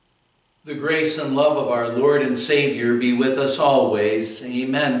The grace and love of our Lord and Savior be with us always.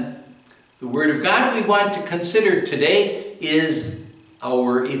 Amen. The Word of God we want to consider today is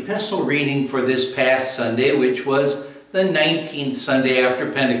our epistle reading for this past Sunday, which was the 19th Sunday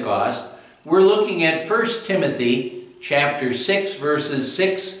after Pentecost. We're looking at 1 Timothy chapter 6, verses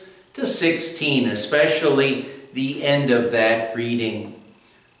 6 to 16, especially the end of that reading.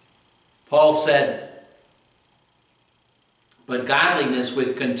 Paul said, "But godliness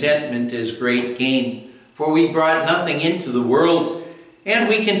with contentment is great gain. For we brought nothing into the world, and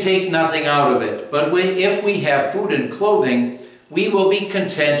we can take nothing out of it. But if we have food and clothing, we will be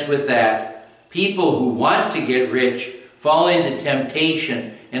content with that." People who want to get rich fall into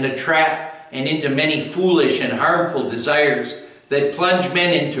temptation and a trap and into many foolish and harmful desires that plunge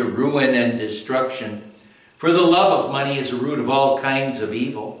men into ruin and destruction. For the love of money is a root of all kinds of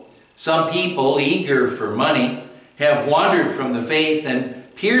evil. Some people, eager for money, have wandered from the faith and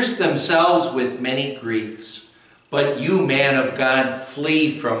pierced themselves with many griefs. But you, man of God, flee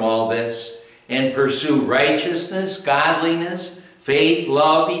from all this and pursue righteousness, godliness, faith,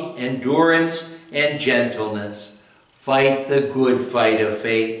 love, endurance, and gentleness. Fight the good fight of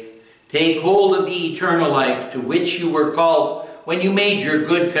faith. Take hold of the eternal life to which you were called when you made your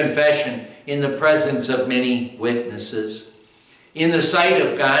good confession in the presence of many witnesses. In the sight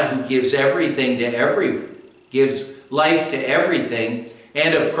of God, who gives gives life to everything,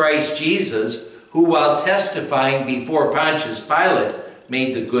 and of Christ Jesus, who while testifying before Pontius Pilate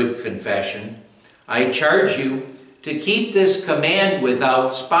made the good confession, I charge you to keep this command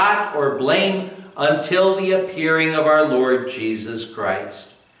without spot or blame until the appearing of our Lord Jesus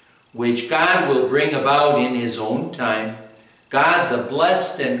Christ, which God will bring about in his own time. God, the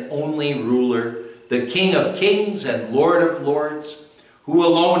blessed and only ruler, the King of kings and Lord of lords, who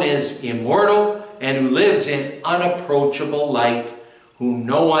alone is immortal and who lives in unapproachable light, whom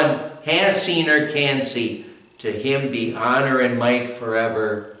no one has seen or can see. To him be honor and might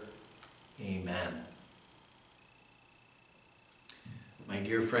forever. Amen. My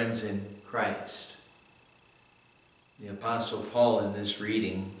dear friends in Christ, the Apostle Paul in this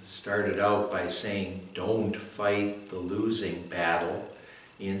reading started out by saying, don't fight the losing battle.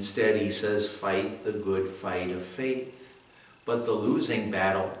 Instead, he says, fight the good fight of faith. But the losing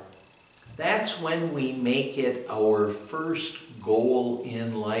battle, that's when we make it our first goal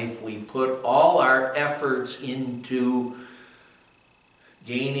in life. We put all our efforts into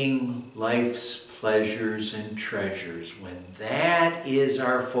gaining life's pleasures and treasures. When that is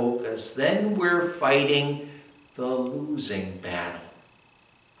our focus, then we're fighting the losing battle.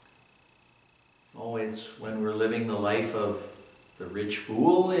 Oh, it's when we're living the life of the rich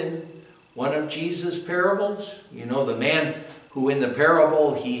fool in one of Jesus' parables. You know, the man who in the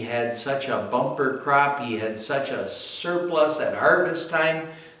parable, he had such a bumper crop, he had such a surplus at harvest time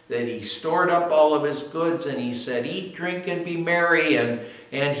that he stored up all of his goods and he said, eat, drink, and be merry.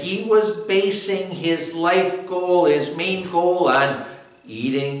 And he was basing his life goal, his main goal, on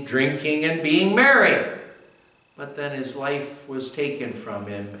eating, drinking, and being merry. But then his life was taken from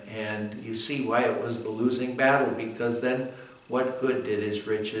him, and you see why it was the losing battle, because then what good did his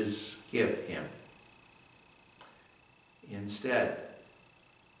riches give him? Instead,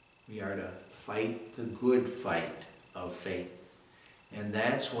 we are to fight the good fight of faith. And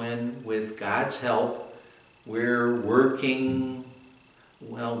that's when, with God's help, we're working,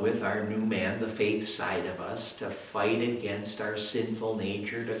 well, with our new man, the faith side of us, to fight against our sinful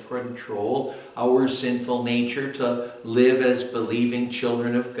nature, to control our sinful nature, to live as believing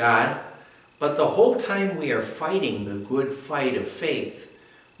children of God. But the whole time we are fighting the good fight of faith,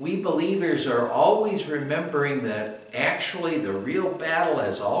 we believers are always remembering that actually the real battle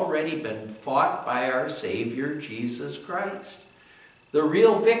has already been fought by our Savior, Jesus Christ. The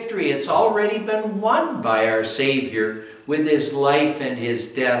real victory, it's already been won by our Savior with his life and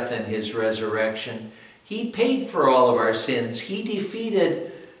his death and his resurrection. He paid for all of our sins. He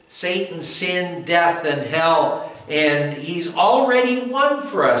defeated Satan, sin, death, and hell, and he's already won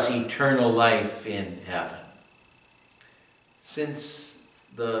for us eternal life in heaven. Since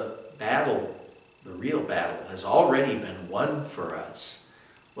the battle, the real battle, has already been won for us,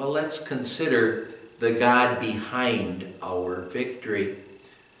 well, let's consider the God behind our victory.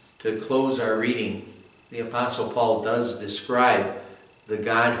 To close our reading, the Apostle Paul does describe the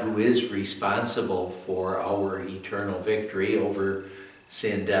God who is responsible for our eternal victory over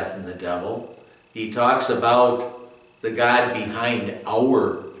sin, death, and the devil. He talks about the God behind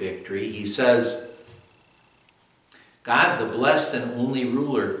our victory. He says, God, the blessed and only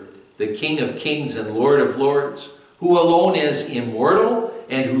ruler, the King of kings and Lord of lords, who alone is immortal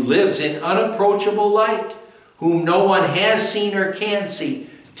and who lives in unapproachable light, whom no one has seen or can see.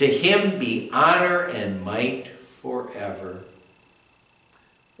 To him be honor and might forever.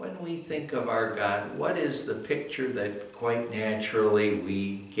 When we think of our God, what is the picture that quite naturally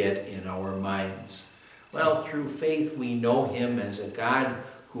we get in our minds? Well, through faith we know him as a God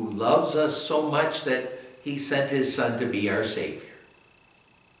who loves us so much that he sent his Son to be our Savior.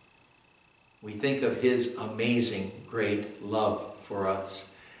 We think of his amazing, great love for us.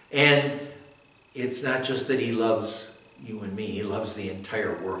 And it's not just that he loves you and me, he loves the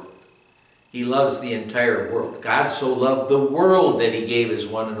entire world. He loves the entire world. God so loved the world that he gave his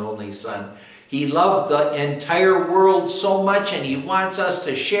one and only Son. He loved the entire world so much, and he wants us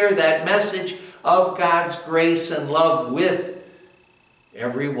to share that message of God's grace and love with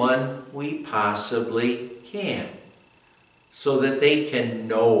everyone we possibly can, so that they can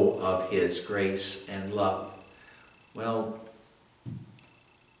know of his grace and love. Well,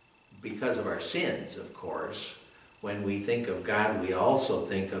 because of our sins, of course, when we think of God, we also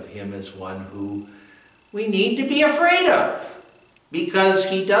think of him as one who we need to be afraid of, because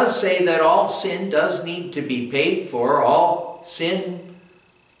he does say that all sin does need to be paid for, all sin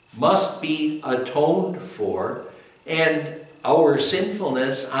must be atoned for, and our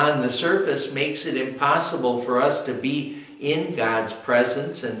sinfulness on the surface makes it impossible for us to be in God's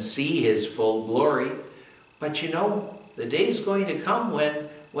presence and see his full glory. But you know, the day is going to come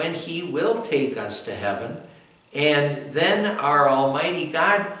when he will take us to heaven, and then our Almighty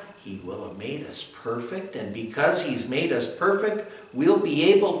God, he will have made us perfect, and because he's made us perfect, we'll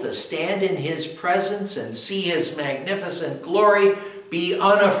be able to stand in his presence and see his magnificent glory, be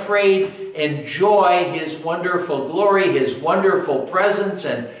unafraid, enjoy his wonderful glory, his wonderful presence,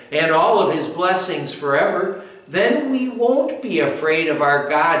 and all of his blessings forever. Then we won't be afraid of our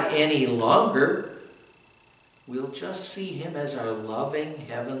God any longer. We'll just see him as our loving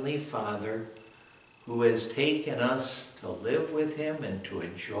Heavenly Father, who has taken us to live with him and to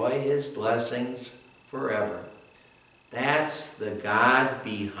enjoy his blessings forever. That's the God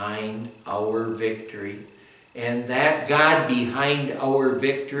behind our victory. And that God behind our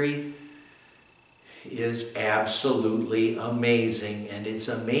victory is absolutely amazing. And it's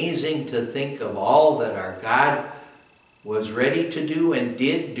amazing to think of all that our God was ready to do and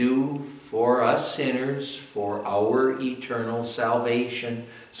did do for us sinners, for our eternal salvation,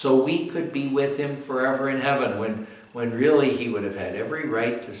 so we could be with him forever in heaven, when really he would have had every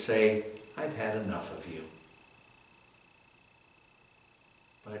right to say, I've had enough of you.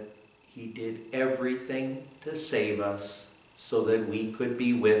 But he did everything to save us so that we could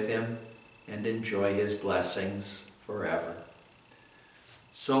be with him and enjoy his blessings forever.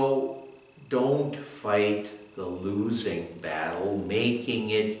 So don't fight the losing battle, making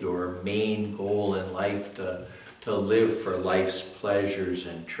it your main goal in life to live for life's pleasures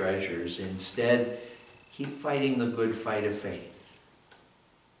and treasures. Instead, keep fighting the good fight of faith.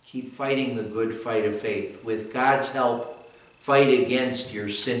 Keep fighting the good fight of faith. With God's help, fight against your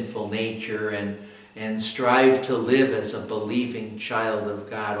sinful nature and strive to live as a believing child of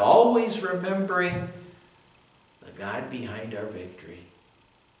God, always remembering the God behind our victory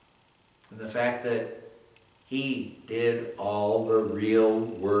and the fact that he did all the real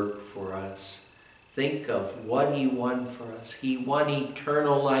work for us. Think of what he won for us. He won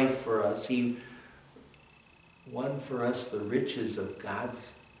eternal life for us. He won for us the riches of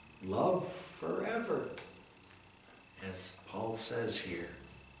God's love forever. As Paul says here,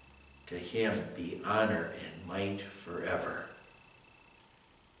 to him be honor and might forever.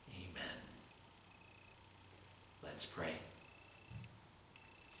 Amen. Let's pray.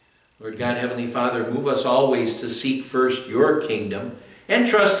 Lord God, Heavenly Father, move us always to seek first your kingdom and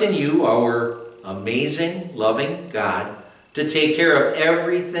trust in you, our amazing, loving God, to take care of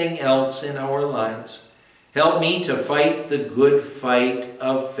everything else in our lives. Help me to fight the good fight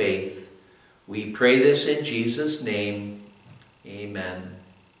of faith. We pray this in Jesus' name. Amen.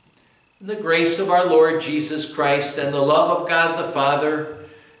 And the grace of our Lord Jesus Christ and the love of God the Father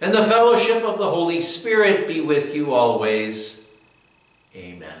and the fellowship of the Holy Spirit be with you always.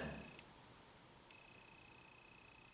 Amen.